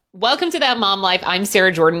Welcome to That Mom Life. I'm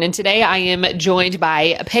Sarah Jordan, and today I am joined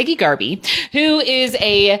by Peggy Garvey, who is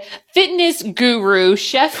a fitness guru,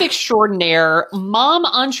 chef extraordinaire, mom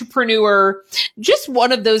entrepreneur, just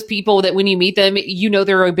one of those people that when you meet them, you know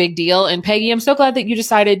they're a big deal. And Peggy, I'm so glad that you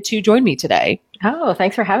decided to join me today. Oh,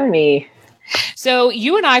 thanks for having me. So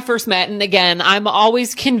you and I first met, and again, I'm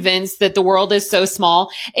always convinced that the world is so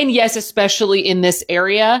small, and yes, especially in this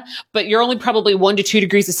area, but you're only probably 1 to 2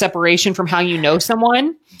 degrees of separation from how you know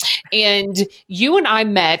someone. And you and I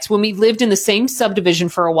met when we lived in the same subdivision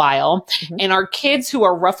for a while, and our kids, who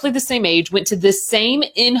are roughly the same age, went to the same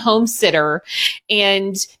in-home sitter,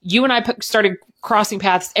 and you and I started crossing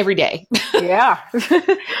paths every day. Yeah.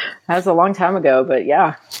 That was a long time ago, but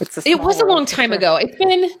yeah. It was a long time ago. It's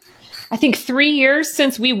been, I think, 3 years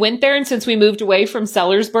since we went there and since we moved away from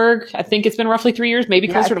Sellersburg. I think it's been roughly 3 years, maybe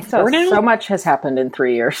closer to 4 now. So much has happened in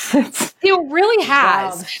 3 years. It really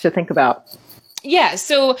has. To think about. Yeah.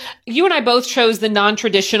 So you and I both chose the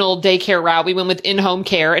non-traditional daycare route. We went with in-home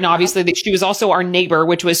care. And obviously she was also our neighbor,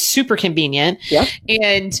 which was super convenient. Yep.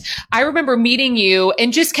 And I remember meeting you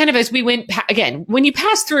and just kind of as we went, again, when you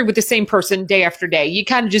pass through with the same person day after day, you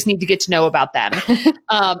kind of just need to get to know about them.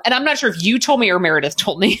 And I'm not sure if you told me or Meredith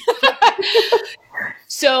told me.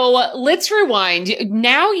 So let's rewind.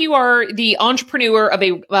 Now you are the entrepreneur of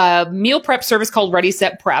a meal prep service called Ready,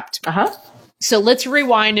 Set, Prepped. Uh-huh. So let's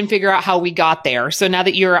rewind and figure out how we got there. So now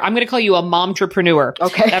that I'm going to call you a momtrepreneur.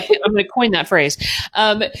 Okay. I'm going to coin that phrase.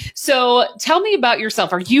 So tell me about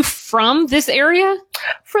yourself. Are you from this area?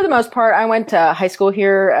 For the most part, I went to high school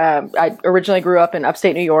here. I originally grew up in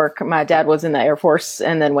upstate New York. My dad was in the Air Force.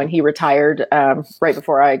 And then when he retired, right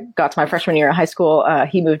before I got to my freshman year of high school,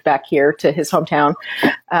 he moved back here to his hometown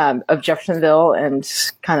of Jeffersonville and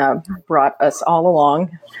kind of brought us all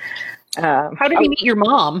along. How did you meet your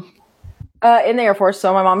mom? In the Air Force.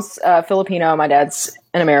 So my mom's Filipino, my dad's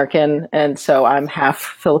an American, and so I'm half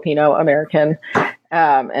Filipino American.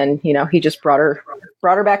 And he just brought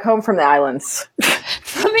her back home from the islands.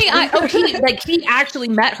 He actually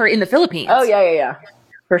met her in the Philippines. Oh yeah,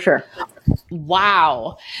 for sure.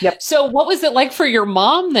 Wow. Yep. So what was it like for your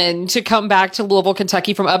mom then to come back to Louisville,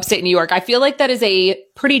 Kentucky from upstate New York? I feel like that is a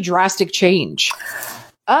pretty drastic change.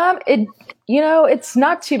 It's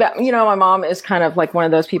not too bad. My mom is kind of like one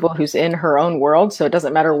of those people who's in her own world. So it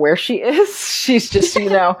doesn't matter where she is. She's just,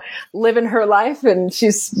 living her life and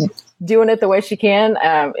she's doing it the way she can.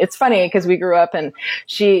 It's funny because we grew up and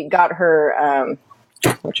she got her,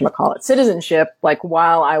 citizenship, like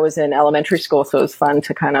while I was in elementary school. So it was fun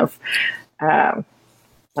to kind of,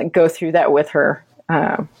 go through that with her.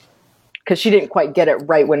 Because she didn't quite get it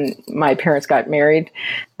right when my parents got married.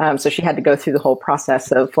 So she had to go through the whole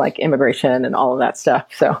process of like immigration and all of that stuff.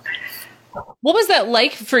 So what was that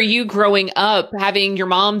like for you growing up, having your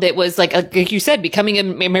mom that was like you said, becoming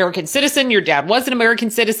an American citizen? Your dad was an American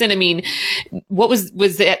citizen. I mean, what was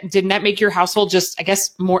that? Didn't that make your household just, I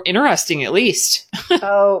guess, more interesting at least?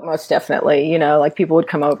 Oh, most definitely. Like people would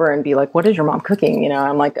come over and be like, what is your mom cooking?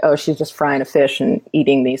 I'm like, oh, she's just frying a fish and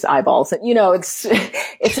eating these eyeballs. And,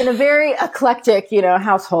 it's in a very eclectic,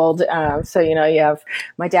 household. So, you have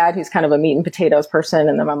my dad, who's kind of a meat and potatoes person.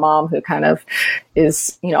 And then my mom, who kind of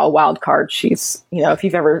is, a wild card. She's, if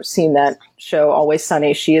you've ever seen that show, Always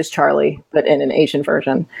Sunny, she is Charlie, but in an Asian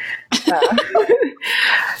version.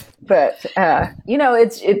 But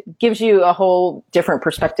it gives you a whole different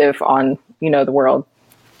perspective on, the world.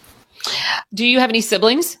 Do you have any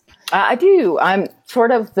siblings? I do. I'm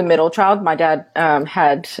sort of the middle child. My dad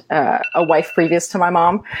had a wife previous to my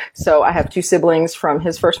mom. So I have 2 siblings from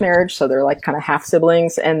his first marriage. So they're like kind of half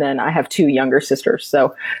siblings. And then I have 2 younger sisters.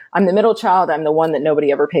 So I'm the middle child. I'm the one that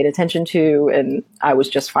nobody ever paid attention to. And I was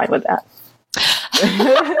just fine with that.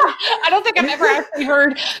 I don't think I've ever actually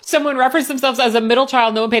heard someone reference themselves as a middle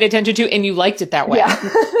child no one paid attention to, and you liked it that way. Yeah.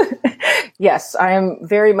 Yes, I am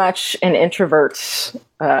very much an introvert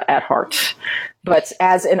at heart. But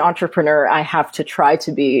as an entrepreneur, I have to try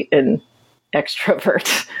to be an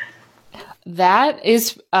extrovert. That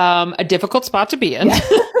is a difficult spot to be in. Yeah.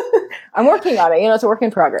 I'm working on it. It's a work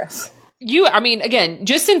in progress. Again,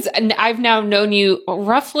 just since I've now known you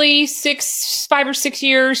roughly 5 or 6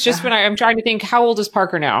 years, just when I'm trying to think, how old is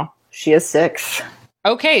Parker now? She is 6.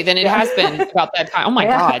 Okay, then it has been about that time. Oh my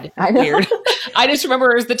God. I know. Weird. I just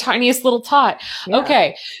remember it was the tiniest little tot. Yeah.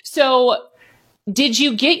 Okay. So did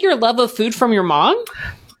you get your love of food from your mom?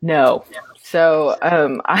 No. So,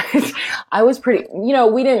 I was pretty,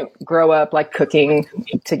 we didn't grow up like cooking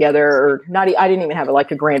together or I didn't even have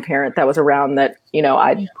like a grandparent that was around that,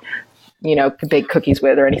 I'd bake cookies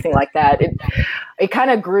with or anything like that. It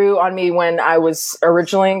kind of grew on me when I was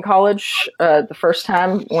originally in college, the first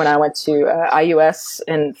time when I went to IUS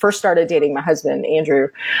and first started dating my husband, Andrew,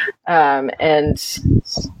 and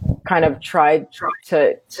kind of tried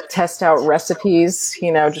to test out recipes,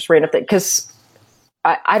 just random things. Because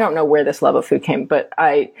I don't know where this love of food came, but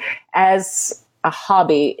as a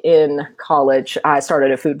hobby in college, I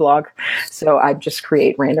started a food blog. So I'd just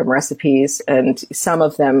create random recipes, and some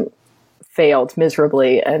of them failed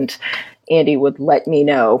miserably, and Andy would let me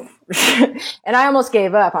know. And I almost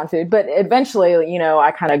gave up on food, but eventually,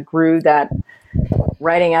 I kind of grew that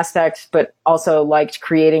writing aspect, but also liked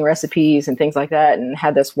creating recipes and things like that, and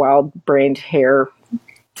had this wild brained hair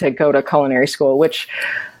to go to culinary school, which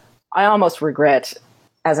I almost regret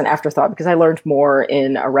as an afterthought, because I learned more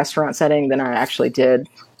in a restaurant setting than I actually did,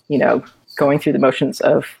 going through the motions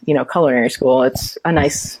of, culinary school. It's a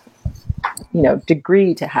nice,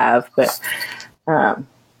 degree to have, but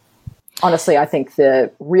honestly, I think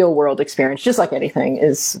the real world experience, just like anything,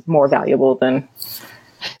 is more valuable than.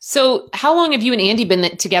 So how long have you and Andy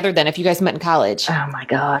been together then, if you guys met in college? Oh my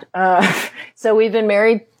God. So we've been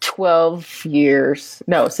married 12 years.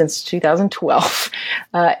 No, since 2012,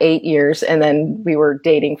 8 years. And then we were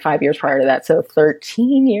dating 5 years prior to that. So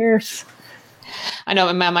 13 years. I know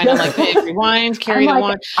in my mind, I'm like, rewind, carry the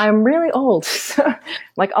one. I'm really old.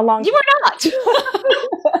 Like a long. You are not.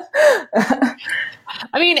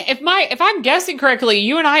 I mean, if I'm guessing correctly,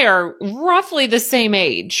 you and I are roughly the same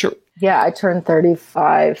age. Yeah, I turned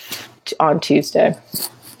 35 on Tuesday.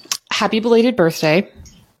 Happy belated birthday.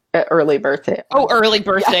 Early birthday. Oh, early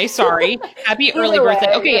birthday. Yeah. Sorry. Happy early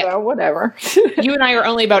birthday. Okay. Whatever. You and I are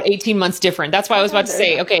only about 18 months different. That's why I was about to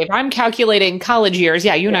say, okay, if I'm calculating college years,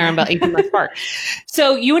 you and I are about 18 months apart.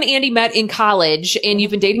 So you and Andy met in college, and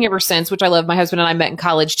you've been dating ever since, which I love. My husband and I met in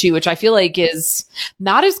college too, which I feel like is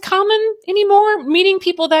not as common anymore, meeting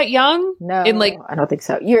people that young. No, I don't think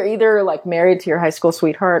so. You're either like married to your high school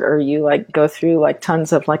sweetheart, or you like go through like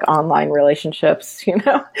tons of like online relationships, You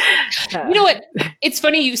know what? It's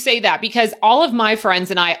funny you say that, because all of my friends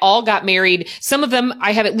and I all got married. Some of them,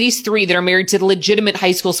 I have at least 3 that are married to legitimate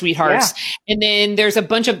high school sweethearts. Yeah. And then there's a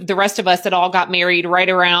bunch of the rest of us that all got married right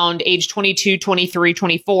around age 22, 23,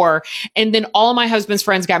 24. And then all of my husband's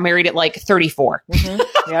friends got married at like 34.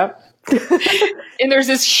 Mm-hmm. Yep. And there's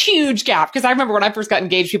this huge gap, because I remember when I first got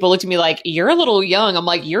engaged, people looked at me like, you're a little young. I'm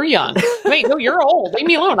like, you're young. Wait, no, you're old. Leave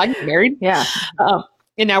me alone. I get married. Yeah.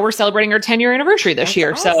 And now we're celebrating our 10-year anniversary this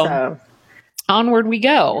year. Awesome. So onward we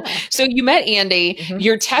go. Yeah. So you met Andy,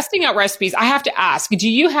 you're testing out recipes. I have to ask, do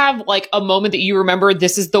you have like a moment that you remember,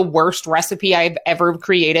 this is the worst recipe I've ever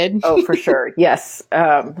created? Oh, for sure. Yes.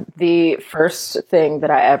 The first thing that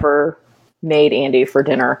I ever made Andy for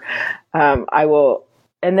dinner, and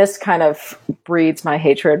this kind of breeds my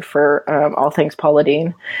hatred for all things Paula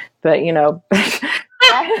Deen, but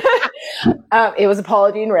it was a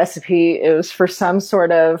Paula Deen recipe. It was for some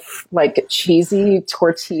sort of like cheesy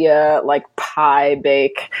tortilla, like pie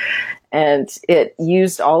bake. And it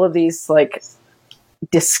used all of these like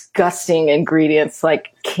disgusting ingredients, like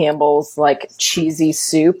Campbell's like cheesy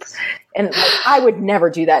soup. And like, I would never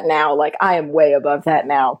do that now. Like I am way above that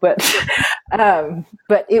now, but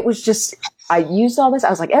it was just, I used all this. I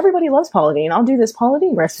was like, everybody loves Paula Deen. I'll do this Paula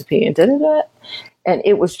Deen recipe, and and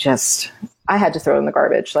it was just, I had to throw it in the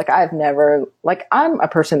garbage. Like I've never, like I'm a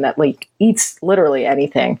person that like eats literally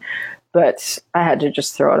anything, but I had to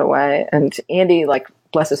just throw it away. And Andy, like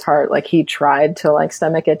bless his heart, like he tried to like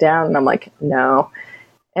stomach it down, and I'm like, no.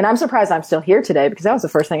 And I'm surprised I'm still here today, because that was the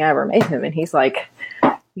first thing I ever made him. And he's like,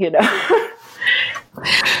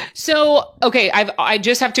 So, okay, I'm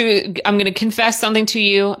going to confess something to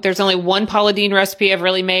you. There's only one Paula Deen recipe I've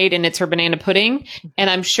really made, and it's her banana pudding. And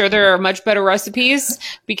I'm sure there are much better recipes,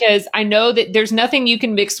 because I know that there's nothing you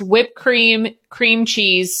can mix whipped cream, cream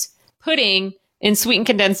cheese, pudding, and sweetened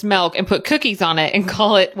condensed milk and put cookies on it and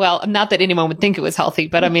call it, well, not that anyone would think it was healthy,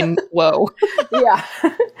 but I mean, whoa. Yeah.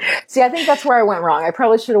 See, I think that's where I went wrong. I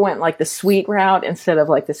probably should have went like the sweet route instead of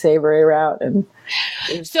like the savory route. And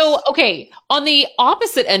so, okay, on the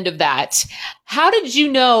opposite end of that, how did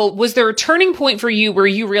you know, was there a turning point for you where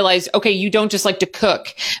you realized, okay, you don't just like to cook,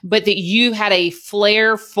 but that you had a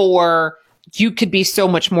flair for, you could be so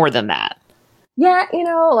much more than that? Yeah.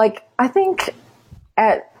 Like I think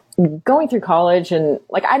going through college, and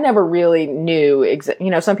like I never really knew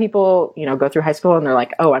some people go through high school and they're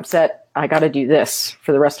like, oh, I'm set, I got to do this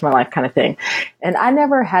for the rest of my life kind of thing. And I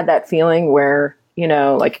never had that feeling where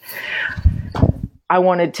like I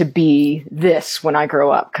wanted to be this when I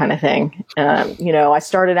grow up, kind of thing. I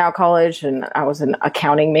started out college and I was an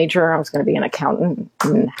accounting major. I was going to be an accountant.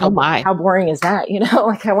 And how boring is that?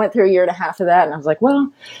 Like I went through a year and a half of that, and I was like, well,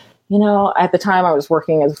 at the time I was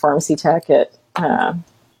working as a pharmacy tech at, a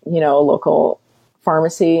local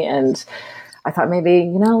pharmacy, and I thought maybe,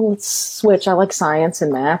 let's switch. I like science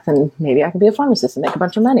and math, and maybe I could be a pharmacist and make a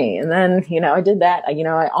bunch of money. And then, I did that.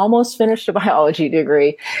 I almost finished a biology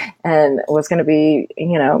degree and was going to be,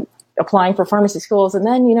 applying for pharmacy schools. And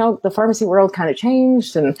then, the pharmacy world kind of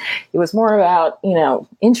changed, and it was more about,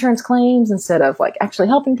 insurance claims instead of like actually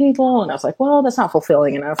helping people. And I was like, well, that's not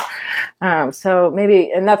fulfilling enough. So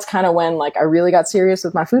maybe, and that's kind of when like I really got serious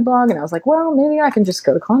with my food blog, and I was like, well, maybe I can just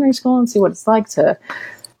go to culinary school and see what it's like to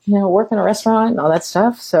work in a restaurant and all that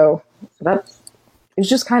stuff. So that is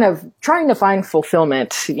just kind of trying to find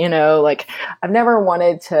fulfillment, like I've never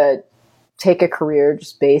wanted to take a career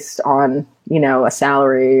just based on, a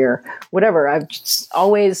salary or whatever. I've just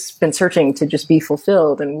always been searching to just be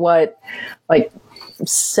fulfilled and what like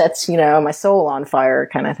sets, my soul on fire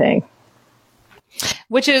kind of thing.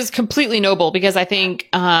 Which is completely noble, because I think,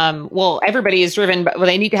 everybody is driven, but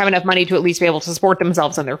they need to have enough money to at least be able to support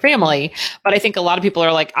themselves and their family. But I think a lot of people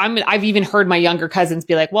are like, I've even heard my younger cousins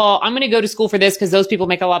be like, well, I'm going to go to school for this because those people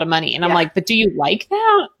make a lot of money. And I'm like, but do you like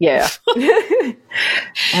that? Yeah.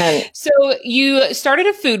 So you started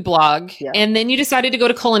a food blog, and then you decided to go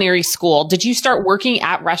to culinary school. Did you start working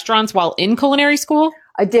at restaurants while in culinary school?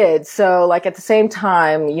 I did. So like at the same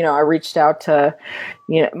time, I reached out to,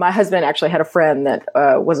 my husband actually had a friend that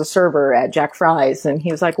was a server at Jack Fry's, and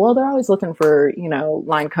he was like, well, they're always looking for,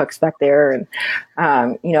 line cooks back there.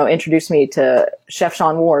 And, introduced me to Chef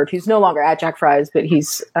Sean Ward, who's no longer at Jack Fry's, but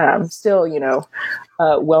he's still,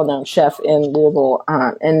 a well-known chef in Louisville.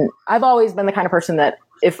 And I've always been the kind of person that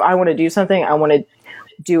if I want to do something, I want to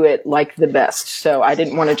do it like the best. So I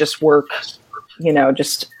didn't want to just work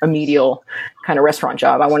just a medial kind of restaurant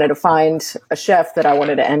job. I wanted to find a chef that I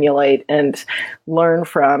wanted to emulate and learn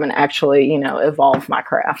from and actually, evolve my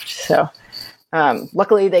craft. So,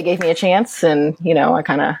 luckily they gave me a chance, and, I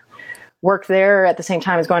kind of worked there at the same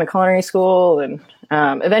time as going to culinary school. And,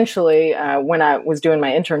 eventually, when I was doing my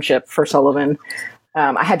internship for Sullivan,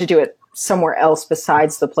 I had to do it somewhere else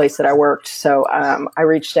besides the place that I worked. So, I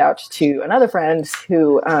reached out to another friend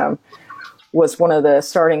who, was one of the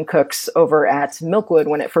starting cooks over at Milkwood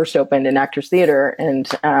when it first opened in Actors Theater, and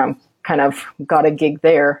kind of got a gig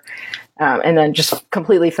there, and then just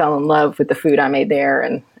completely fell in love with the food I made there,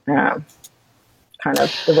 and kind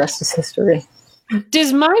of the rest is history.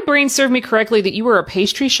 Does my brain serve me correctly that you were a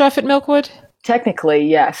pastry chef at Milkwood? Technically,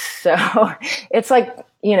 yes. So it's like,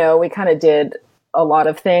 we kind of did a lot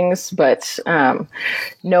of things, but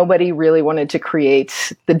nobody really wanted to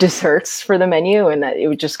create the desserts for the menu, and that it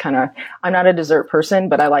would just kind of, I'm not a dessert person,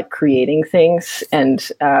 but I like creating things.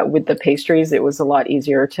 And with the pastries, it was a lot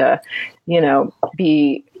easier to,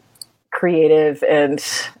 be creative and,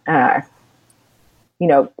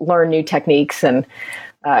 learn new techniques and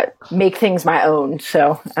make things my own.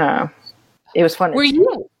 So it was fun. Were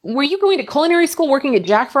you going to culinary school working at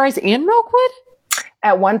Jack Fry's and Milkwood?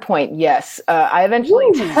 At one point, yes. I eventually,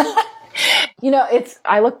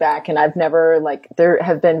 I look back and I've never there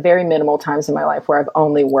have been very minimal times in my life where I've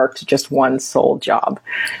only worked just one sole job.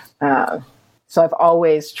 So I've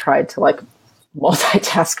always tried to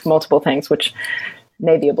multitask multiple things, which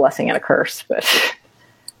may be a blessing and a curse, but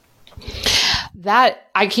that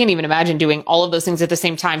I can't even imagine doing all of those things at the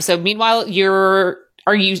same time. So meanwhile, you're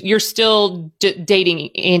still dating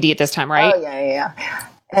Andy at this time, right? Oh yeah.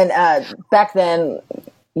 And back then,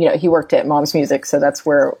 he worked at Mom's Music, so that's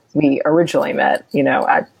where we originally met.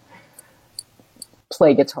 I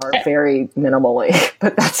play guitar very minimally,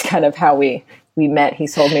 but that's kind of how we met. He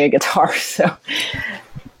sold me a guitar, so.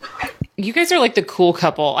 You guys are like the cool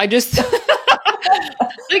couple. I just...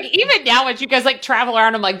 even now, as you guys travel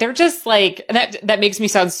around, I'm like, they're just that makes me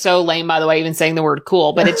sound so lame, by the way, even saying the word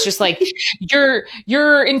cool, but it's just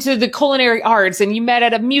you're into the culinary arts and you met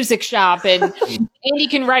at a music shop and Andy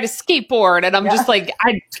can ride a skateboard. And I'm just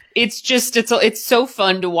it's so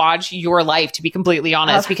fun to watch your life, to be completely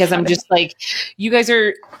honest, because I'm just you guys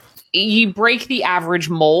you break the average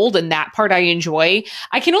mold, and that part I enjoy.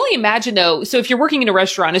 I can only imagine though. So if you're working in a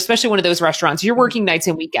restaurant, especially one of those restaurants, you're working nights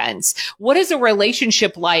and weekends. What is a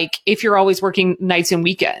relationship like if you're always working nights and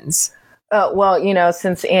weekends? Well,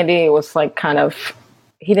 since Andy was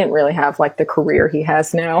he didn't really have the career he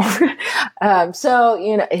has now. So,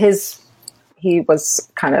 he was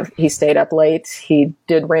he stayed up late. He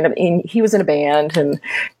did he was in a band, and,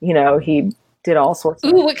 he did all sorts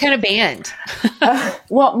of. Ooh, what kind of band?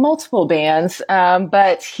 Well, multiple bands,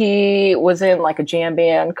 but he was in like a jam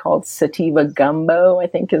band called Sativa Gumbo, I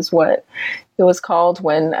think is what it was called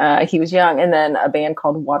when he was young, and then a band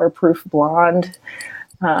called Waterproof Blonde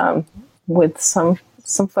with some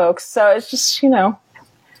folks. So it's just,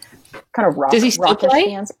 kind of rock. Does he still play?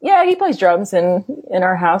 Bands. Yeah, he plays drums in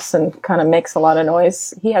our house and kind of makes a lot of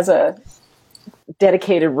noise. He has a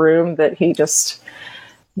dedicated room that he just,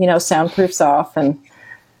 soundproofs off, and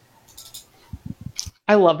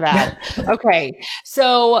I love that. Okay.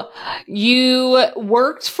 So you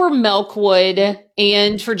worked for Milkwood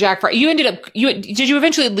and for Jack Fry. Did you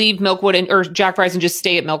eventually leave Milkwood or Jack Fry's and just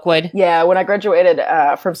stay at Milkwood? Yeah. When I graduated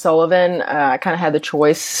from Sullivan, I kind of had the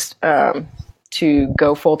choice to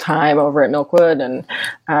go full time over at Milkwood, and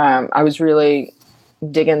I was really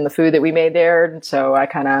digging the food that we made there. And so I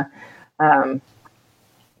kind of,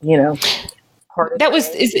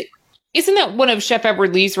 isn't that one of Chef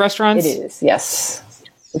Edward Lee's restaurants? It is. Yes.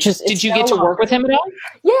 Did you get to work with him at all?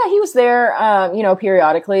 Yeah, he was there,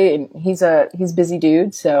 periodically, and he's a busy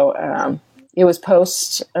dude. So, it was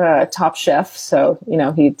post, Top Chef. So,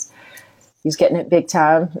 he's getting it big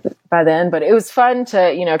time by then, but it was fun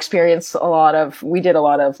to, experience we did a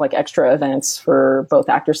lot of like extra events for both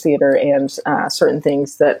Actors Theater and, certain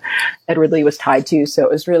things that Edward Lee was tied to. So it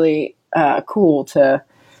was really, cool to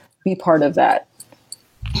be part of that.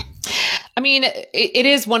 I mean, it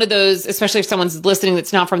is one of those, especially if someone's listening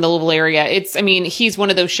that's not from the Louisville area. He's one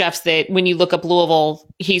of those chefs that when you look up Louisville,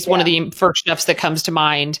 he's one of the first chefs that comes to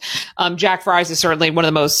mind. Jack Fry's is certainly one of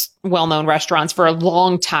the most well-known restaurants for a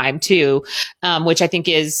long time too, which I think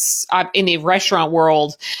is in the restaurant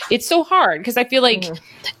world. It's so hard because I feel like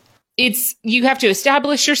you have to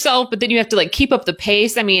establish yourself, but then you have to like keep up the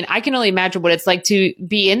pace. I mean, I can only imagine what it's like to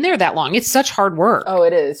be in there that long. It's such hard work. Oh,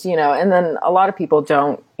 it is, and then a lot of people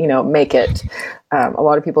don't, make it. A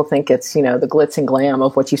lot of people think it's, the glitz and glam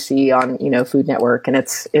of what you see on, Food Network. And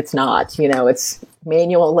it's not, it's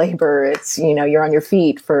manual labor. It's, you're on your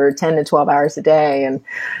feet for 10 to 12 hours a day, and,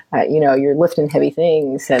 you're lifting heavy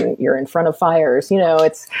things and you're in front of fires.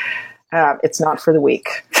 It's not for the weak.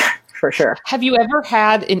 For sure. Have you ever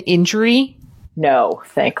had an injury? No,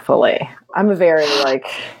 thankfully. I'm a very I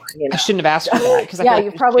shouldn't have asked for that. Cause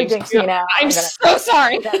you've probably jinxed me now. I'm so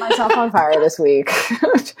sorry. Set myself on fire this week.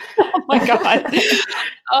 Oh my God.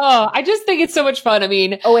 Oh, I just think it's so much fun. I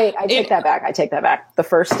mean, oh wait, I take that back. The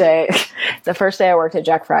first day I worked at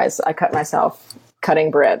Jack Fry's, I cut myself cutting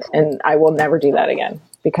bread, and I will never do that again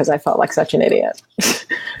because I felt like such an idiot.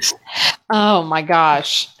 Oh my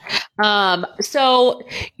gosh. So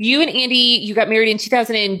you and Andy, you got married in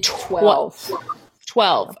 2012.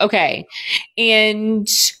 12. Okay. And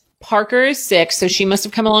Parker is 6. So she must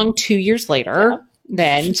have come along 2 years later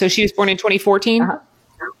then. So she was born in 2014. Uh-huh.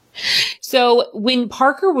 So when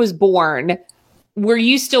Parker was born, were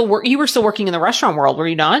you were still working in the restaurant world, were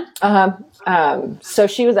you not? So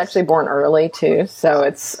she was actually born early too. So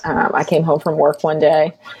I came home from work one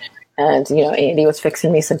day, and, Andy was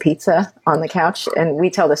fixing me some pizza on the couch, and we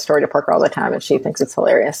tell this story to Parker all the time, and she thinks it's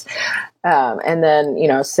hilarious. And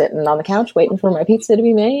then, sitting on the couch waiting for my pizza to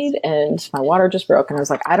be made, and my water just broke, and I was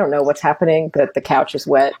like, I don't know what's happening, but the couch is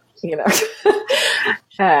wet,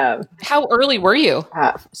 How early were you?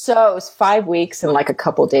 So it was 5 weeks and like a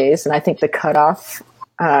couple days, and I think the cutoff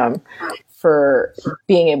for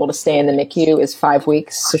being able to stay in the NICU is 5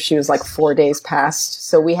 weeks. So she was like 4 days past.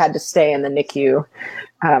 So we had to stay in the NICU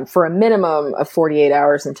for a minimum of 48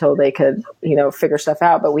 hours until they could, figure stuff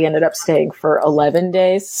out. But we ended up staying for 11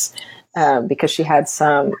 days because she had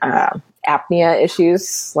some apnea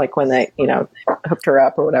issues, like when they, hooked her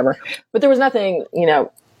up or whatever. But there was nothing,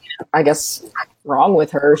 I guess, wrong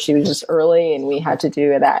with her. She was just early, and we had to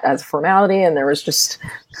do that as a formality. And there was just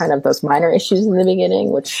kind of those minor issues in the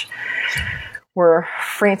beginning, which were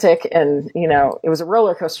frantic. And, it was a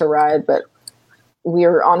roller coaster ride, but we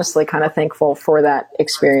were honestly kind of thankful for that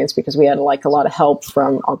experience because we had like a lot of help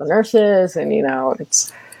from all the nurses. And, you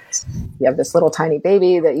have this little tiny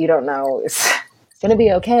baby that you don't know is going to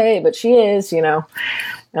be okay, but she is,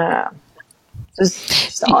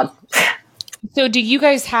 just odd. So do you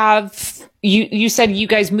guys have, you said you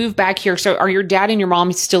guys moved back here. So are your dad and your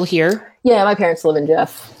mom still here? Yeah, my parents live in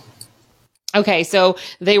Jeff. Okay. So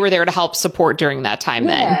they were there to help support during that time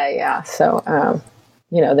then. Yeah. So,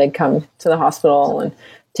 they'd come to the hospital and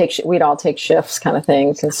we'd all take shifts kind of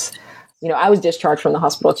thing. Cause, I was discharged from the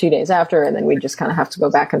hospital 2 days after, and then we'd just kind of have to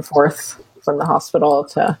go back and forth from the hospital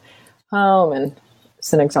to home. And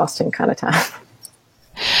it's an exhausting kind of time.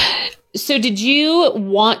 So did you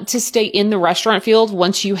want to stay in the restaurant field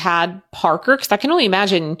once you had Parker? Because I can only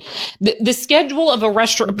imagine the schedule of a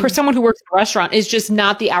restaurant, for someone who works in a restaurant, is just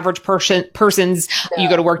not the average person's. You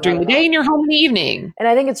go to work during the day and you're home in the evening. And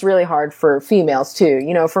I think it's really hard for females too.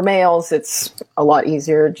 You know, for males, it's a lot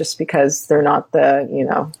easier just because they're not the, you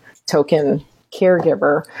know, token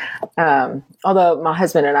caregiver. Although my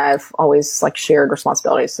husband and I have always like shared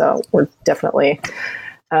responsibilities. So we're definitely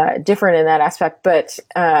different in that aspect. But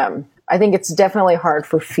I think it's definitely hard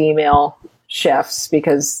for female chefs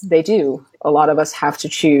because a lot of us have to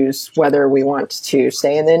choose whether we want to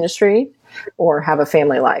stay in the industry or have a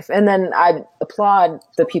family life. And then I applaud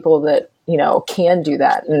the people that, you know, can do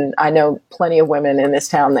that. And I know plenty of women in this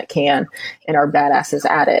town that can and are badasses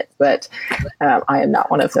at it, but I am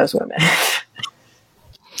not one of those women.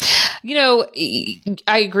 You know,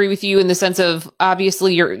 I agree with you in the sense of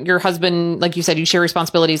obviously your husband, like you said, you share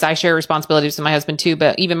responsibilities. I share responsibilities with my husband too,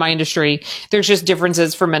 but even my industry, there's just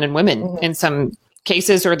differences for men and women in some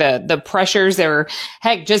cases, or the pressures, or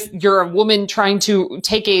heck, just you're a woman trying to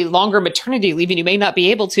take a longer maternity leave and you may not be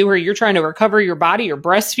able to, or you're trying to recover your body or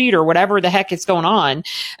breastfeed or whatever the heck is going on.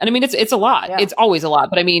 And I mean, it's a lot. Yeah. It's always a lot,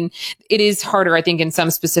 but I mean, it is harder, I think, in some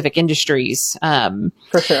specific industries.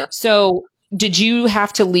 For sure. So did you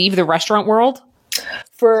have to leave the restaurant world?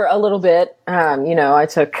 For a little bit. You know, I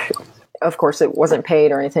took, of course, it wasn't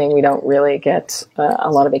paid or anything. We don't really get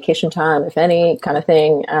a lot of vacation time, if any, kind of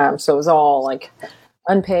thing. So it was all like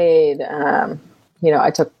unpaid. You know,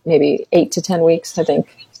 I took maybe 8 to 10 weeks, I think.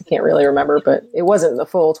 I can't really remember, but it wasn't the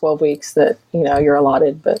full 12 weeks that, you know, you're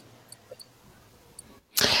allotted. But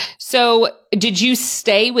so did you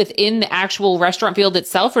stay within the actual restaurant field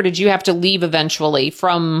itself, or did you have to leave eventually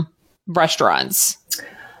from restaurants?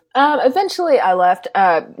 Eventually I left.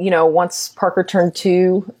 You know, once Parker turned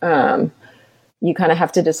 2, you kind of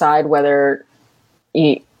have to decide whether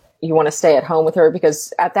you want to stay at home with her,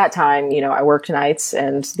 because at that time, you know, I worked nights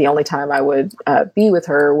and the only time I would be with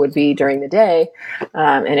her would be during the day.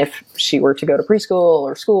 And if she were to go to preschool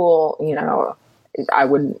or school, you know, I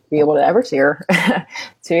wouldn't be able to ever see her, to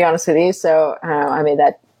be honest with you. So I made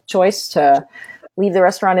that choice to leave the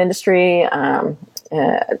restaurant industry,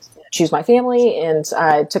 choose my family, and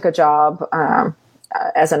I took a job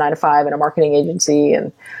as a 9-to-5 in a marketing agency,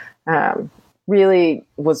 and really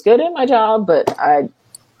was good at my job, but I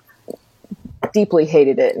deeply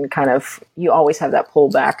hated it. And kind of, you always have that pull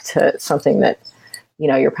back to something that, you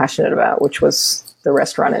know, you're passionate about, which was the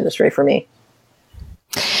restaurant industry for me.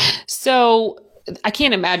 So I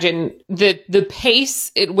can't imagine the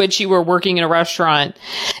pace at which you were working in a restaurant.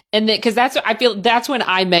 And that, cause I feel that's when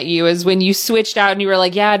I met you, is when you switched out and you were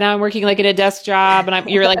like, yeah, now I'm working like in a desk job, and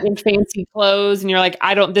you're like in fancy clothes, and you're like,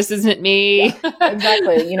 this isn't me. Yeah,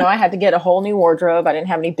 exactly. You know, I had to get a whole new wardrobe. I didn't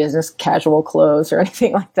have any business casual clothes or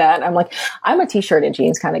anything like that. I'm like, I'm a t-shirt and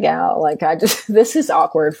jeans kind of gal. Like this is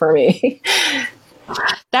awkward for me.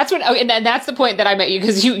 That's when, and that's the point that I met you,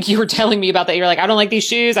 because you were telling me about that. You're like, I don't like these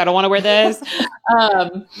shoes. I don't want to wear this.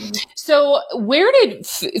 So where did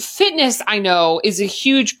fitness, I know, is a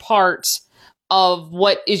huge part of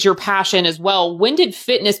what is your passion as well. When did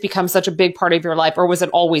fitness become such a big part of your life, or was it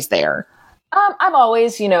always there? I'm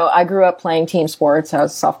always, you know, I grew up playing team sports. I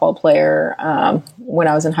was a softball player when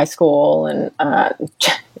I was in high school, and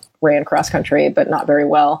ran cross country, but not very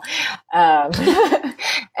well.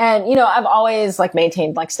 And, you know, I've always like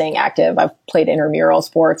maintained like staying active. I've played intramural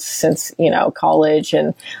sports since, you know, college,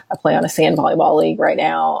 and I play on a sand volleyball league right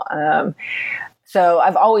now. So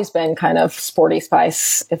I've always been kind of sporty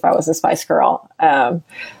spice if I was a Spice Girl.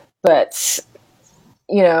 But,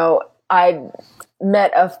 you know, I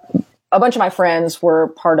met a bunch of my friends were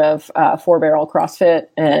part of 4Barrel CrossFit,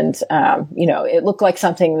 and, you know, it looked like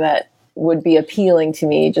something that would be appealing to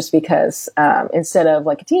me, just because instead of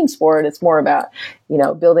like a team sport, it's more about, you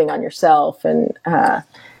know, building on yourself and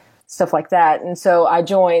stuff like that. And so I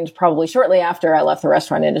joined probably shortly after I left the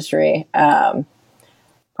restaurant industry.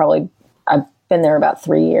 Probably I've been there about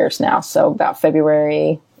 3 years now. So about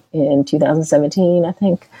February in 2017, I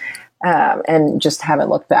think. And just haven't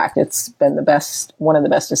looked back. It's been one of the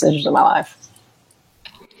best decisions of my life.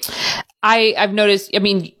 I've noticed, I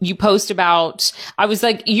mean, you post about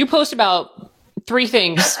 3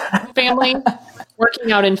 things: family,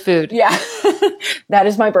 working out, and food. Yeah. That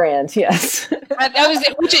is my brand. Yes. That was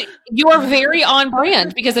it. Which you are very on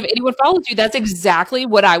brand, because if anyone follows you, that's exactly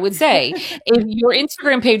what I would say. If your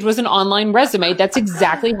Instagram page was an online resume, that's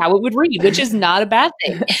exactly how it would read, which is not a bad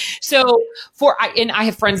thing. So and I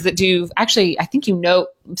have friends that do, actually, I think, you know,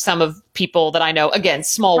 some of people that I know, again,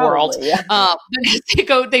 small world, yeah.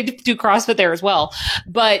 They do CrossFit there as well.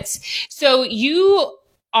 But so you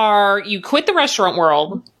quit the restaurant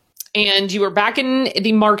world, and you were back in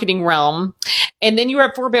the marketing realm, and then you were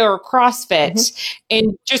at 4Barrel CrossFit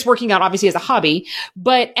and just working out obviously as a hobby.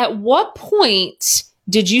 But at what point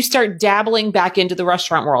did you start dabbling back into the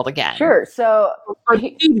restaurant world again? Sure. So, or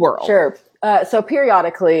the food world? Sure. So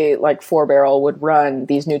periodically, like 4Barrel would run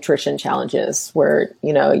these nutrition challenges where,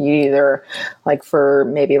 you either like for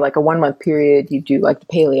maybe like a 1 month period, you do like the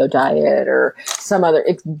paleo diet or some other,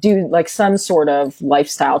 do like some sort of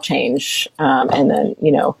lifestyle change. And then,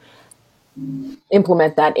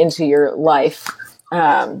 implement that into your life.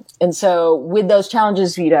 And so with those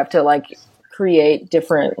challenges, you'd have to like create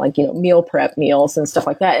different meal prep meals and stuff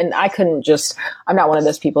like that. And I'm not one of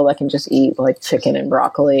those people that can just eat like chicken and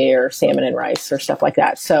broccoli or salmon and rice or stuff like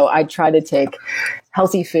that. So I try to take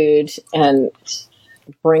healthy food and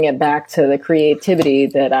bring it back to the creativity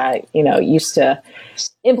that I, used to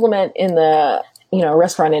implement in the,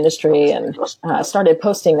 restaurant industry, and started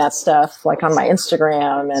posting that stuff like on my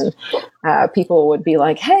Instagram, and people would be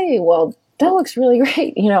like, "Hey, well, that looks really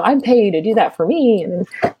great. I'd pay you to do that for me." And,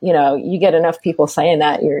 you get enough people saying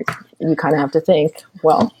that, you kind of have to think,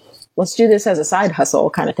 well, let's do this as a side hustle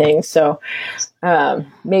kind of thing. So,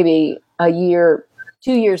 maybe 2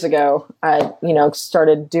 years ago, I,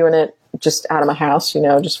 started doing it just out of my house,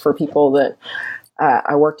 just for people that,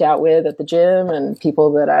 I worked out with at the gym, and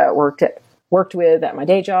people that I worked with at my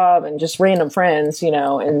day job, and just random friends,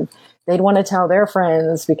 and they'd want to tell their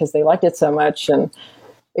friends because they liked it so much. And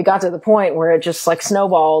it got to the point where it just like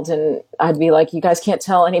snowballed, and I'd be like, you guys can't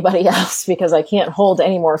tell anybody else because I can't hold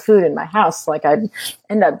any more food in my house. Like I'd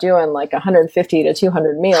end up doing like 150 to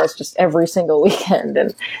 200 meals just every single weekend.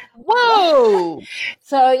 And whoa.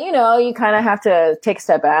 So, you kind of have to take a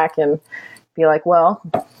step back and be like, well,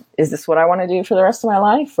 is this what I want to do for the rest of my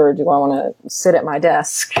life? Or do I want to sit at my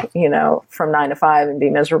desk, from 9 to 5 and be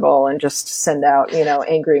miserable and just send out,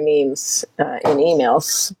 angry memes in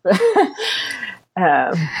emails?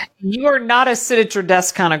 You are not a sit at your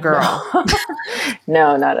desk kind of girl.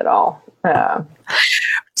 No, not at all.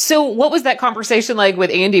 So what was that conversation like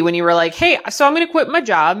with Andy when you were like, hey, so I'm going to quit my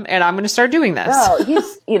job and I'm going to start doing this? Well,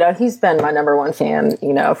 he's been my number one fan,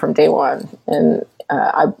 from day one. And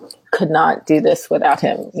I could not do this without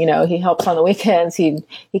him. He helps on the weekends. He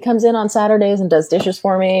comes in on Saturdays and does dishes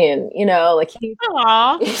for me. And,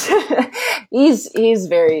 he's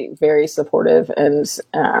very, very supportive. And,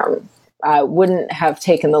 I wouldn't have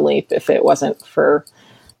taken the leap if it wasn't for,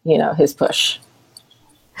 his push.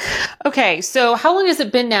 Okay. So how long has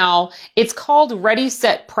it been now? It's called Ready,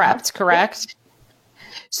 Set, Prepped, correct?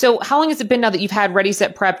 So how long has it been now that you've had Ready,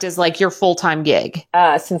 Set, Prepped as like your full-time gig?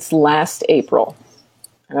 Since last April.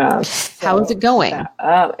 How is it going?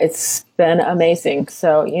 It's been amazing.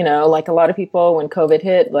 So, like a lot of people, when COVID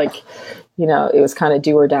hit, like, it was kind of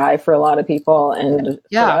do or die for a lot of people. And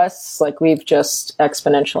for us, like we've just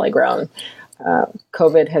exponentially grown.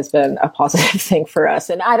 COVID has been a positive thing for us.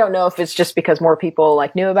 And I don't know if it's just because more people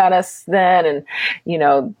like knew about us then.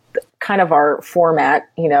 And, kind of our format,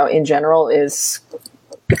 in general is,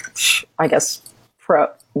 I guess,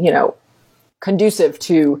 conducive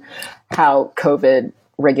to how COVID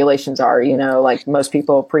regulations are, like most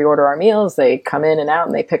people pre-order our meals, they come in and out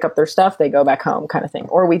and they pick up their stuff, they go back home kind of thing,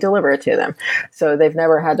 or we deliver it to them. So they've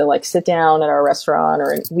never had to like sit down at our restaurant,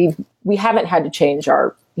 or we haven't had to change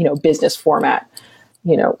our, business format,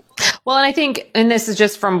 Well, and I think, and this is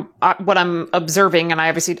just from what I'm observing, and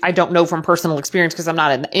I don't know from personal experience because I'm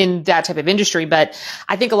not in that type of industry, but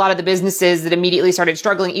I think a lot of the businesses that immediately started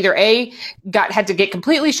struggling either had to get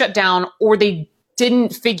completely shut down, or they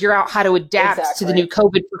didn't figure out how to adapt to the new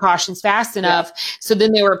COVID precautions fast enough. Yeah. So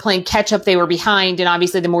then they were playing catch up. They were behind. And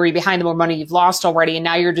obviously the more you're behind, the more money you've lost already. And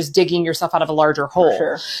now you're just digging yourself out of a larger hole.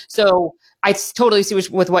 Sure. So I totally see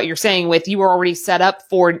with what you're saying with you were already set up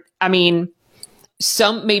for,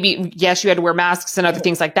 some maybe, yes, you had to wear masks and other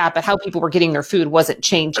things like that, but how people were getting their food wasn't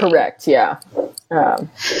changing. Correct. Yeah.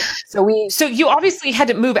 So you obviously had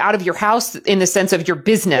to move out of your house in the sense of your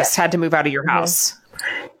business had to move out of your house.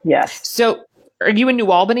 Yes. So are you in New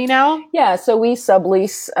Albany now? Yeah, so we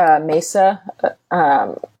sublease Mesa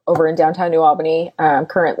over in downtown New Albany.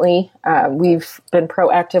 Currently, we've been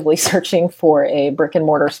proactively searching for a brick and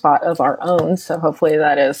mortar spot of our own. So hopefully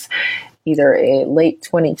that is either a late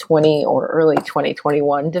 2020 or early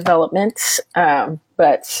 2021 development.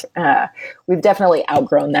 But we've definitely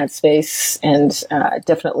outgrown that space, and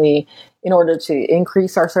definitely in order to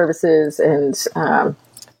increase our services and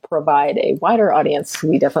provide a wider audience,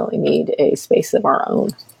 we definitely need a space of our own.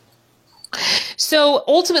 So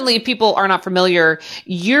ultimately, if people are not familiar,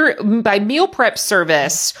 by meal prep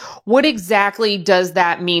service, what exactly does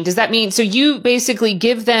that mean? Does that mean, so you basically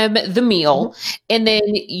give them the meal and then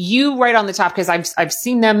you write on the top, because I've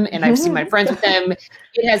seen them and I've seen my friends with them.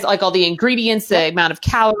 It has like all the ingredients, the amount of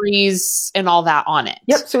calories and all that on it.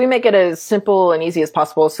 Yep. So we make it as simple and easy as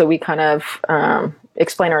possible. So we kind of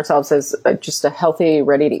explain ourselves as just a healthy,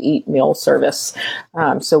 ready to eat meal service.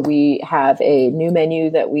 So we have a new menu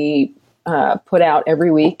that we put out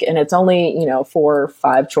every week, and it's only 4 or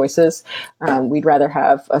 5 choices. We'd rather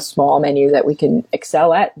have a small menu that we can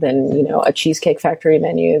excel at than a Cheesecake Factory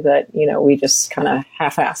menu that we just kind of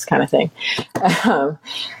half-ass kind of thing.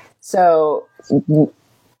 So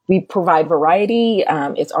we provide variety.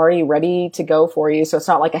 It's already ready to go for you. So it's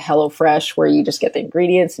not like a HelloFresh where you just get the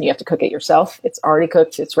ingredients and you have to cook it yourself. It's already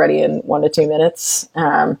cooked. It's ready in 1 to 2 minutes.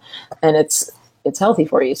 And it's healthy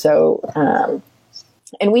for you. So,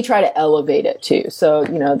 and we try to elevate it too. So,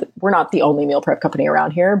 we're not the only meal prep company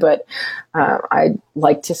around here, but I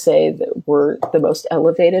like to say that we're the most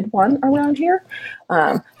elevated one around here.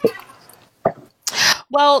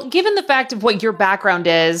 Well, given the fact of what your background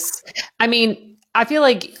is, I mean, I feel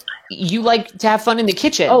like you like to have fun in the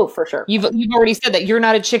kitchen. Oh, for sure. You've already said that you're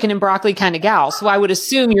not a chicken and broccoli kind of gal. So I would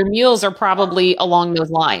assume your meals are probably along those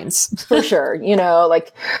lines. For sure.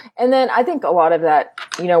 And then I think a lot of that,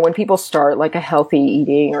 when people start like a healthy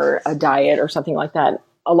eating or a diet or something like that,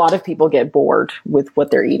 a lot of people get bored with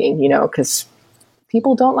what they're eating, because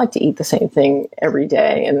people don't like to eat the same thing every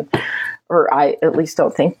day. Or I at least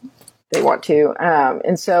don't think they want to.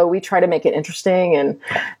 And so we try to make it interesting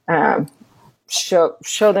and,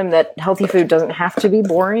 show them that healthy food doesn't have to be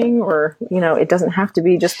boring, or it doesn't have to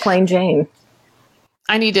be just plain Jane.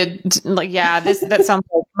 I need to that sounds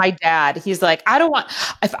like my dad. He's like, I don't want,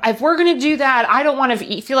 if we're going to do that, I don't want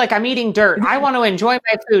to feel like I'm eating dirt. I want to enjoy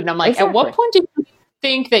my food. And I'm like, Exactly. At what point do you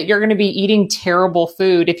think that you're going to be eating terrible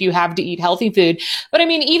food if you have to eat healthy food? But I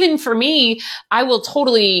mean, even for me, I will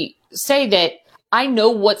totally say that I know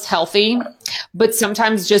what's healthy, but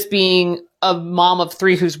sometimes just being a mom of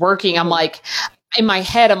 3 who's working, I'm like, in my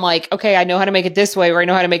head, I'm like, okay, I know how to make it this way, or I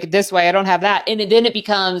know how to make it this way. I don't have that. And then it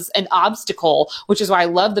becomes an obstacle, which is why I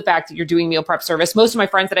love the fact that you're doing meal prep service. Most of my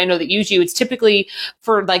friends that I know that use you, it's typically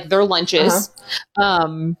for like their lunches.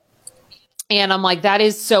 And I'm like, that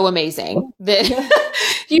is so amazing that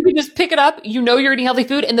you can just pick it up. You're eating healthy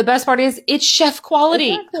food. And the best part is it's chef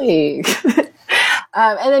quality. Exactly.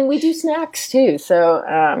 And then we do snacks too. So,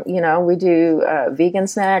 we do vegan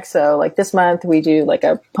snacks. So like this month we do like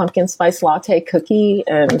a pumpkin spice latte cookie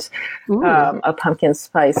and a pumpkin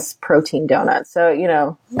spice protein donut. So,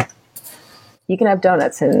 you can have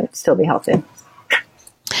donuts and still be healthy.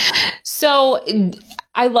 So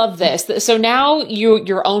I love this. So now you're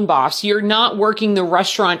your own boss. You're not working the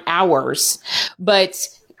restaurant hours, but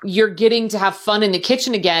you're getting to have fun in the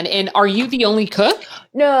kitchen again. And are you the only cook?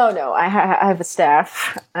 No. I have a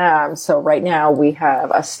staff. So right now we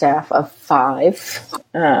have a staff of 5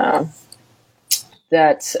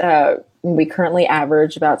 that we currently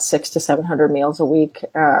average about 600 to 700 meals a week.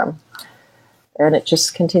 And it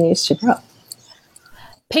just continues to grow.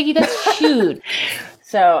 Peggy, that's huge.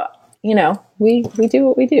 So, we do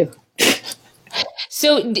what we do.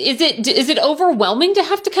 So is it overwhelming to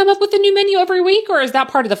have to come up with a new menu every week, or is that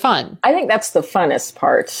part of the fun? I think that's the funnest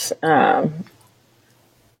part. To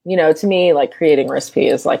me, like creating recipe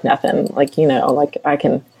is like nothing. Like,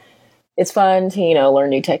 it's fun to, learn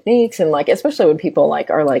new techniques, and like, especially when people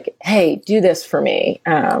are like, hey, do this for me.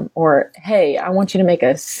 Or, hey, I want you to make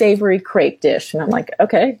a savory crepe dish. And I'm like,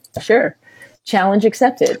 okay, sure. Challenge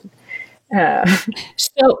accepted.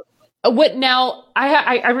 So what now?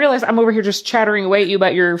 I realize I'm over here just chattering away at you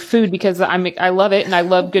about your food because I love it and I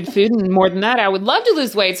love good food, and more than that, I would love to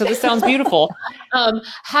lose weight. So this sounds beautiful.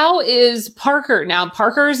 How is Parker now?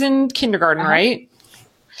 Parker's in kindergarten, right?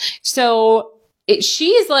 So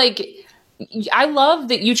she is like, I love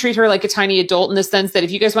that you treat her like a tiny adult in the sense that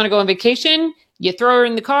if you guys want to go on vacation, you throw her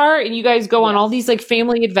in the car and you guys go on all these like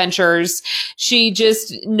family adventures. She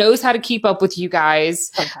just knows how to keep up with you guys.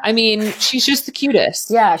 Fantastic. I mean, she's just the cutest.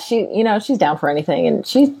 Yeah, she's down for anything, and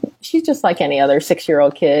she's just like any other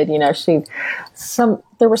 6-year-old kid.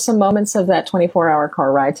 There were some moments of that 24-hour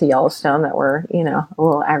car ride to Yellowstone that were, a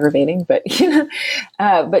little aggravating, but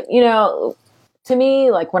to me,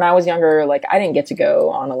 like when I was younger, like I didn't get to go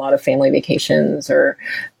on a lot of family vacations, or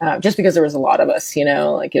just because there was a lot of us,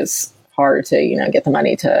 like it's hard to, get the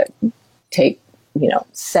money to take,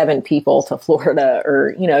 7 people to Florida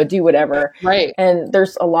or, do whatever. Right. And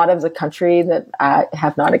there's a lot of the country that I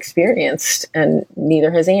have not experienced, and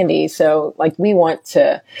neither has Andy. So like we want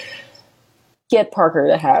to get Parker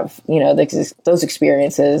to have, those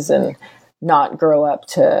experiences and not grow up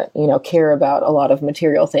to, care about a lot of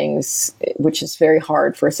material things, which is very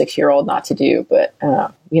hard for a 6-year-old not to do. But,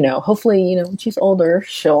 hopefully, when she's older,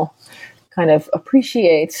 she'll kind of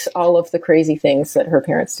appreciate all of the crazy things that her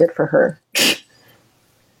parents did for her.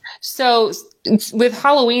 So with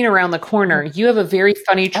Halloween around the corner, you have a very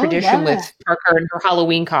funny tradition with Parker and her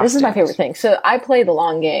Halloween costume. This is my favorite thing. So I play the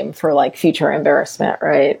long game for like future embarrassment,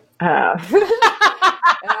 right?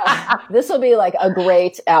 This will be like a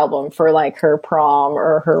great album for like her prom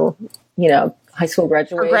or her, high school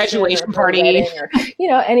graduation party, or,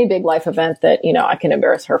 any big life event that, I can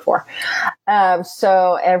embarrass her for.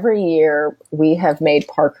 So every year we have made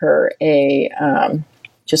Parker a,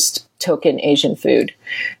 just token Asian food.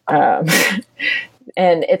 And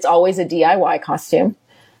it's always a DIY costume.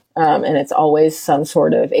 And it's always some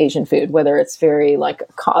sort of Asian food, whether it's very like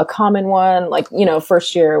a common one, like,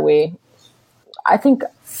 first year I think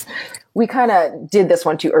we kind of did this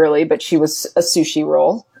one too early, but she was a sushi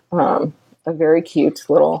roll, a very cute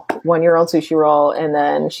little 1-year-old sushi roll. And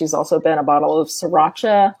then she's also been a bottle of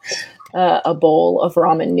sriracha, a bowl of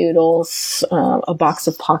ramen noodles, a box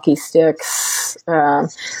of Pocky sticks.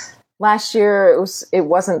 Last year it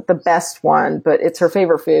wasn't the best one, but it's her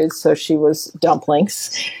favorite food. So she was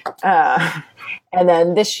dumplings. And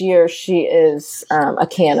then this year she is, a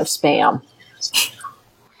can of Spam.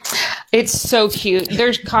 It's so cute.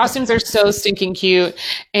 Their costumes are so stinking cute.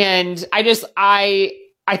 And I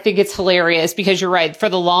think it's hilarious because you're right. For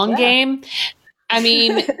the long game, I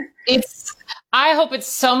mean, I hope at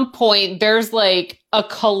some point there's like a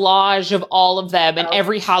collage of all of them, and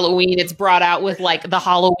every Halloween it's brought out with like the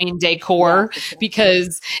Halloween decor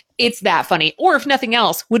because it's that funny. Or if nothing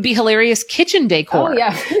else, would be hilarious kitchen decor. Oh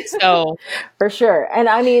yeah. So for sure. And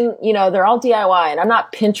I mean, they're all DIY, and I'm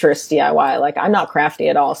not Pinterest DIY. Like I'm not crafty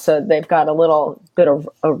at all. So they've got a little bit of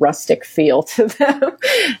a rustic feel to them,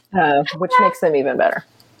 which makes them even better.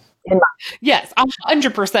 Yes,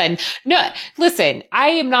 100%. No, listen, I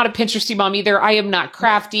am not a Pinteresty mom either. I am not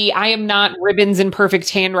crafty. I am not ribbons and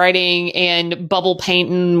perfect handwriting and bubble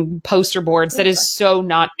paint and poster boards. That is so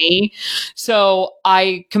not me. So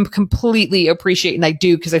I can completely appreciate, and I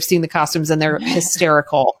do because I've seen the costumes and they're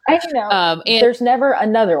hysterical. I know. And there's never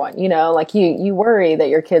another one, like you worry that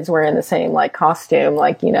your kid's wearing the same like costume,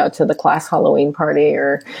 like, to the class Halloween party,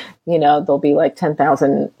 or, there'll be like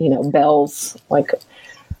 10,000, bells, like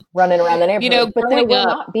running around the neighborhood, but there will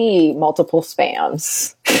not be multiple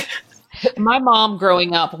Spams. My mom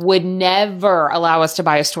growing up would never allow us to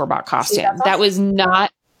buy a store-bought costume. Yeah, that was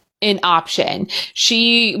not an option.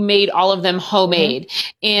 She made all of them homemade.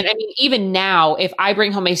 Mm-hmm. And I mean, even now, if I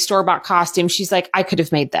bring home a store-bought costume, she's like, I could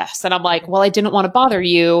have made this. And I'm like, well, I didn't want to bother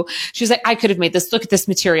you. She's like, I could have made this. Look at this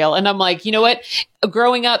material. And I'm like, you know what?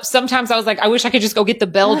 Growing up, sometimes I was like, I wish I could just go get the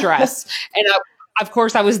bell dress. And of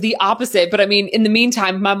course, I was the opposite. But I mean, in the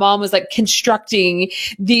meantime, my mom was like constructing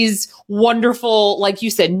these wonderful, like you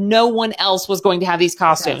said, no one else was going to have these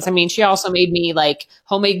costumes. I mean, she also made me like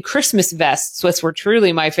homemade Christmas vests, which were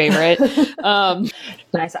truly my favorite.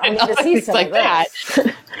 Nice. I need to see some like that.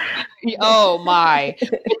 Oh my!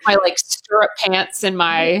 My like stirrup pants and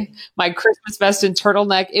my Christmas vest and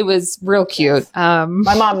turtleneck. It was real cute. My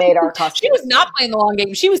mom made our costume. She was not playing the long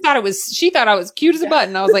game. She thought I was cute as a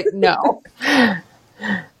button. I was like, no.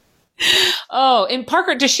 Oh, and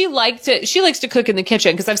Parker, she likes to cook in the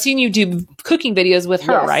kitchen? Because I've seen you do cooking videos with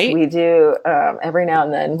her, yes, right? We do every now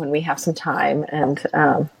and then when we have some time and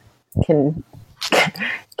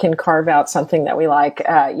can carve out something that we like.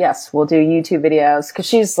 Yes, we'll do YouTube videos because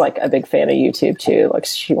she's like a big fan of YouTube too. Like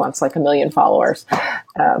she wants like 1 million followers,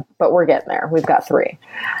 but we're getting there. We've got 3.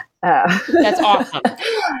 That's awesome.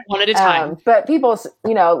 One at a time. But people,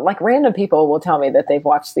 like random people will tell me that they've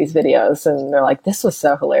watched these videos and they're like, this was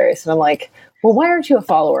so hilarious. And I'm like, well, why aren't you a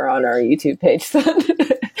follower on our YouTube page then?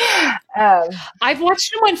 I've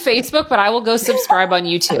watched them on Facebook, but I will go subscribe on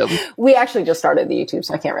YouTube. We actually just started the YouTube,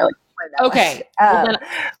 so I can't really. Okay.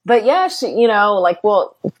 But yeah, she, like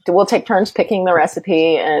we'll take turns picking the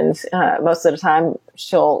recipe, and most of the time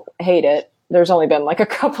she'll hate it. There's only been like a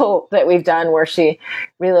couple that we've done where she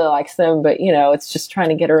really likes them, but it's just trying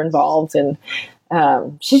to get her involved. And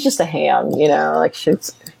she's just a ham, like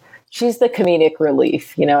she's the comedic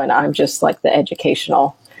relief, and I'm just like the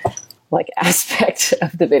educational like aspect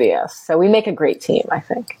of the video. So we make a great team, I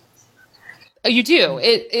think. You do.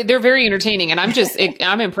 They're very entertaining, and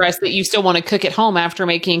I'm impressed that you still want to cook at home after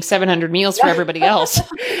making 700 meals for everybody else.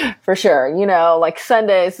 For sure. Like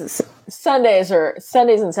Sundays and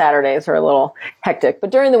Saturdays are a little hectic,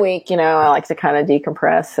 but during the week, I like to kind of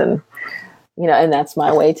decompress and, and that's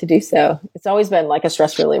my way to do so. It's always been like a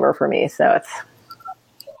stress reliever for me. So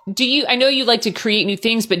I know you like to create new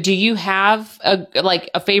things, but do you have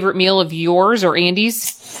a favorite meal of yours or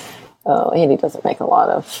Andy's? Oh, Andy doesn't make a lot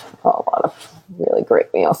of really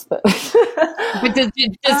great meals, but but does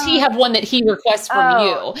he have one that he requests from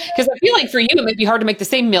you? Because I feel like for you, it might be hard to make the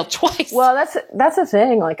same meal twice. Well, that's the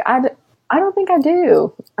thing. Like I don't think I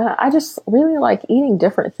do. I just really like eating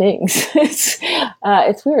different things.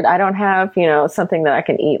 It's weird. I don't have, something that I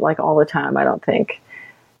can eat like all the time. I don't think.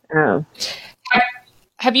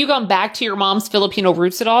 Have you gone back to your mom's Filipino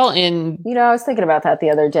roots at all? I was thinking about that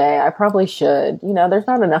the other day. I probably should. There's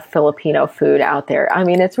not enough Filipino food out there. I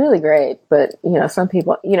mean, it's really great, but some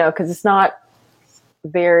people, because it's not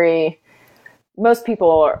very. Most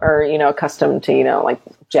people are, accustomed to, like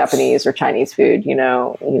Japanese or Chinese food.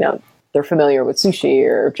 They're familiar with sushi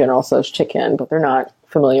or General Tso's chicken, but they're not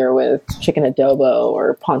familiar with chicken adobo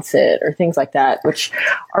or pancit or things like that, which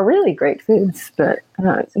are really great foods. But,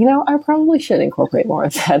 I probably should incorporate more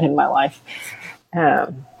of that in my life.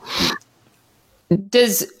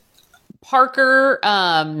 Does Parker,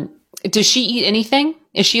 does she eat anything?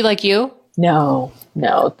 Is she like you? No,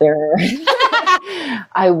 they're...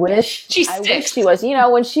 I wish she was,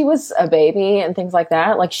 when she was a baby and things like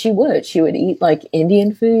that, like she would eat like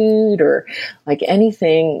Indian food or like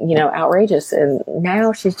anything, outrageous. And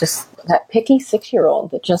now she's just that picky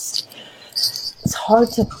 6-year-old that just, it's hard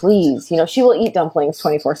to please. She will eat dumplings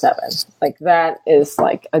 24/7. Like that is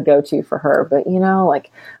like a go-to for her. But,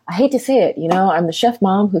 like I hate to say it, I'm the chef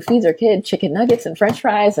mom who feeds her kid chicken nuggets and French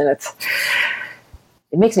fries, and it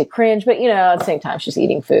makes me cringe, but at the same time, she's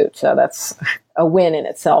eating food. So that's a win in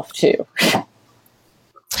itself too.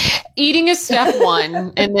 Eating is step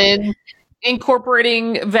one, and then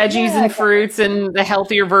incorporating veggies and fruits and the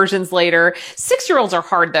healthier versions later. 6-year-olds are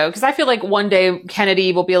hard though, because I feel like one day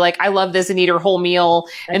Kennedy will be like, I love this, and eat her whole meal.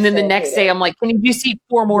 And then the next day I'm like, can you just eat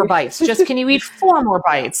 4 more bites? Can you eat 4 more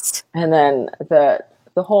bites? And then the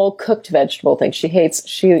whole cooked vegetable thing, she hates,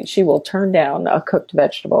 she will turn down a cooked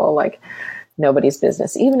vegetable like nobody's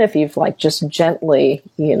business. Even if you've like just gently,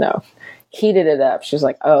 heated it up, she's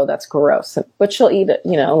like, oh, that's gross. But she'll eat it,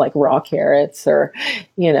 like raw carrots or,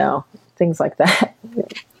 things like that.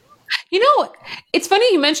 It's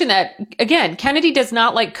funny you mentioned that. Again, Kennedy does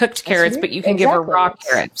not like cooked carrots, but you can give her raw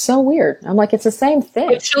carrots. So weird. I'm like, it's the same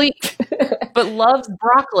thing. But loves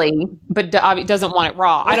broccoli, but doesn't want it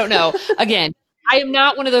raw. I don't know. Again, I am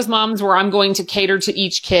not one of those moms where I'm going to cater to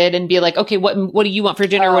each kid and be like, okay, what do you want for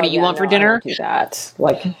dinner? What do you want for dinner? I don't do that.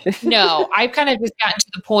 Like, no, I've kind of just gotten to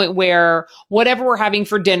the point where whatever we're having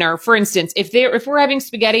for dinner, for instance, if we're having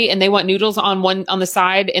spaghetti and they want noodles on the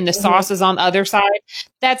side and the sauce is on the other side,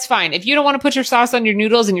 that's fine. If you don't want to put your sauce on your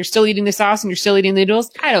noodles and you're still eating the sauce and you're still eating the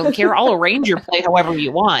noodles, I don't care. I'll arrange your plate however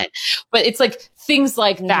you want. But it's like things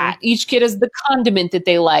like that. Each kid has the condiment that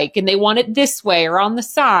they like and they want it this way or on the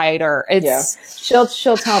side, or it's...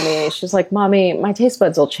 She'll tell me, she's like, Mommy, my taste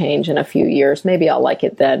buds will change in a few years. Maybe I'll like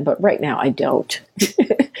it then, but right now I don't.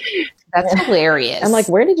 That's hilarious. I'm like,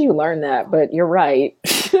 where did you learn that? But you're right.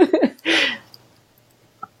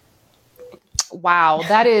 Wow,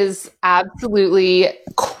 that is absolutely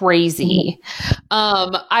crazy.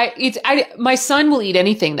 My son will eat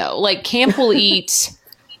anything though. Like Camp will eat...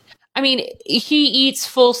 I mean, he eats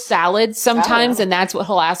full salads sometimes, and that's what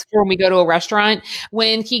he'll ask for when we go to a restaurant.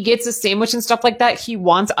 When he gets a sandwich and stuff like that, he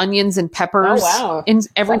wants onions and peppers and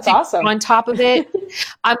everything on top of it.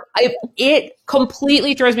 It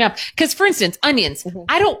completely throws me off. Because, for instance, onions.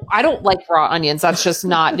 I don't like raw onions. That's just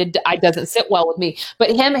not. It doesn't sit well with me.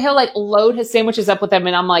 But he'll like load his sandwiches up with them,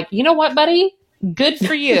 and I'm like, you know what, buddy? Good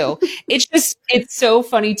for you. It's so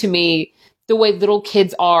funny to me the way little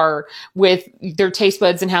kids are with their taste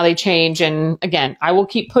buds and how they change. And again, I will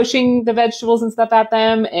keep pushing the vegetables and stuff at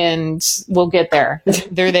them and we'll get there.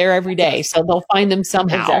 They're there every day. So they'll find them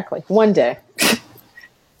somehow. Exactly. One day.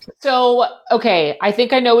 So, okay. I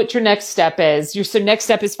think I know what your next step is. Your next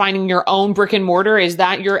step is finding your own brick and mortar. Is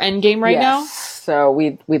that your end game right now? So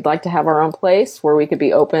we'd like to have our own place where we could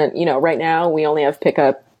be open. Right now we only have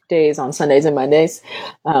pickup days on Sundays and Mondays.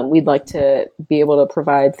 We'd like to be able to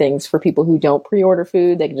provide things for people who don't pre-order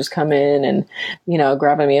food. They can just come in and,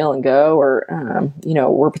 grab a meal and go. Or,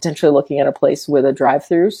 we're potentially looking at a place with a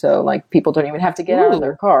drive-through. So like people don't even have to get out of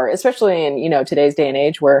their car, especially in, today's day and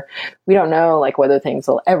age where we don't know like whether things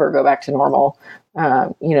will ever go back to normal,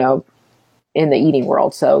 in the eating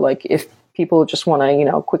world. So like if people just want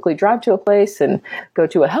to, quickly drive to a place and go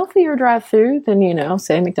to a healthier drive-through than,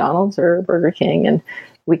 say McDonald's or Burger King, and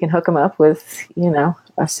we can hook them up with,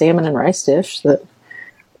 a salmon and rice dish that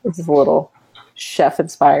is a little chef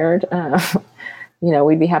inspired.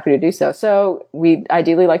 we'd be happy to do so. So we'd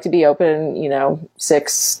ideally like to be open,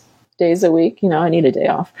 6 days a week. I need a day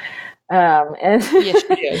off. And, Yes,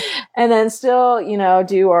 you do. and then still,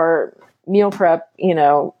 do our meal prep,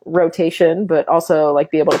 rotation, but also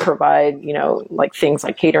like be able to provide, like things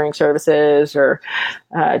like catering services or,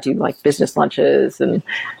 do like business lunches and,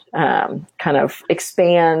 kind of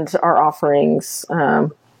expand our offerings,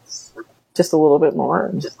 just a little bit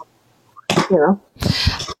more,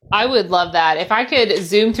 I would love that. If I could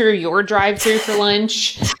zoom through your drive-through for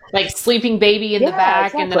lunch, like sleeping baby in the back,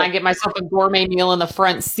 exactly. and then I get myself a gourmet meal in the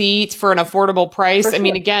front seat for an affordable price. For I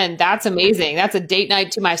mean, sure. again, that's amazing. That's a date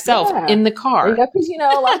night to myself in the car. Because,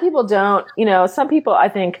 a lot of people don't, some people I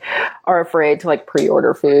think are afraid to like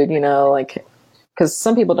pre-order food, like, because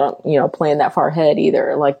some people don't, plan that far ahead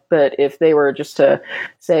either. Like, but if they were just to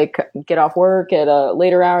say, get off work at a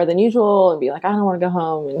later hour than usual and be like, I don't want to go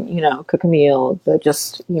home and, cook a meal, but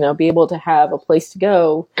just, be able to have a place to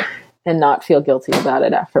go and not feel guilty about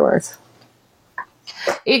it afterwards.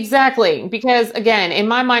 Exactly. Because again, in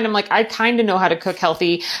my mind, I'm like, I kind of know how to cook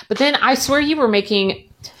healthy, but then I swear you were making,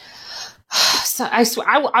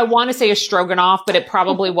 I want to say a stroganoff, but it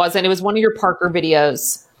probably wasn't. It was one of your Parker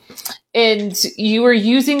videos. And you were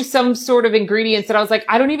using some sort of ingredients that I was like,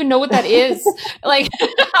 I don't even know what that is. Like,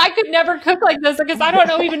 I could never cook like this because I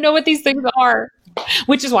don't even know what these things are,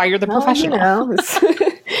 which is why you're the professional.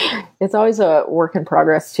 It's always a work in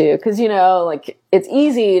progress too. Cause like it's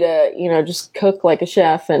easy to, just cook like a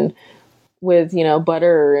chef and with,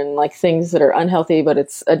 butter and like things that are unhealthy, but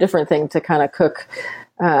it's a different thing to kind of cook,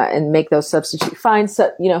 and make those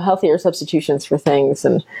healthier substitutions for things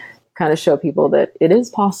and kind of show people that it is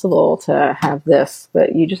possible to have this,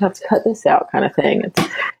 but you just have to cut this out kind of thing.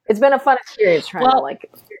 It's been a fun experience trying to like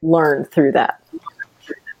learn through that.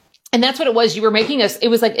 And that's what it was. You were making it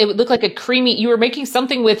looked like a creamy, you were making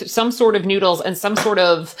something with some sort of noodles and some sort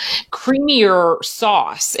of creamier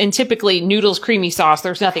sauce. And typically noodles, creamy sauce,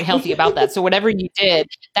 there's nothing healthy about that. So whatever you did,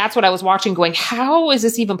 that's what I was watching going, how is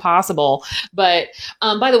this even possible? But,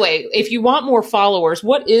 by the way, if you want more followers,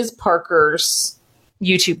 what is Parker's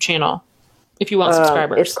YouTube channel? If you want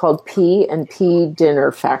subscribers, it's called P&P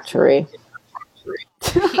Dinner Factory.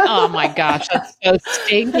 Oh my gosh, that's so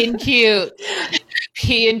stinking cute.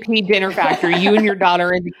 P&P Dinner Factory. You and your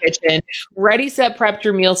daughter in the kitchen, ready, set, prepped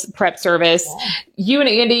your meal prep service. You and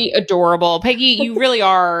Andy, adorable. Peggy, you really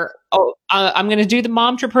are. Oh, I'm going to do the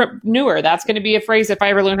momtrepreneur. That's going to be a phrase if I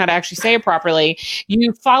ever learn how to actually say it properly.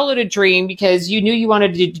 You followed a dream because you knew you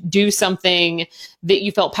wanted to do something that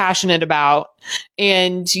you felt passionate about,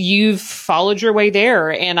 and you've followed your way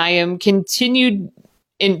there. And I am continued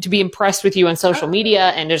to be impressed with you on social media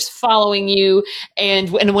and just following you.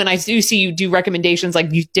 And when I do see you do recommendations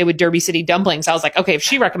like you did with Derby City Dumplings, I was like, okay, if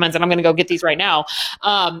she recommends it, I'm going to go get these right now.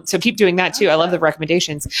 So keep doing that too. I love the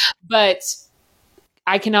recommendations, but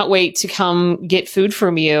I cannot wait to come get food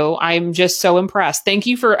from you. I'm just so impressed. Thank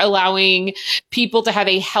you for allowing people to have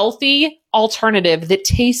a healthy alternative that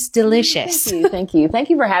tastes delicious. Thank you.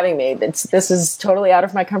 Thank you for having me. This is totally out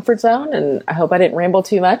of my comfort zone, and I hope I didn't ramble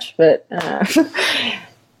too much, but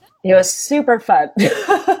it was super fun.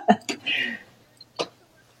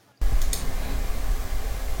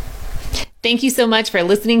 Thank you so much for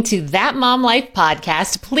listening to That Mom Life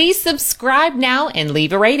podcast. Please subscribe now and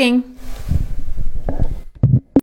leave a rating.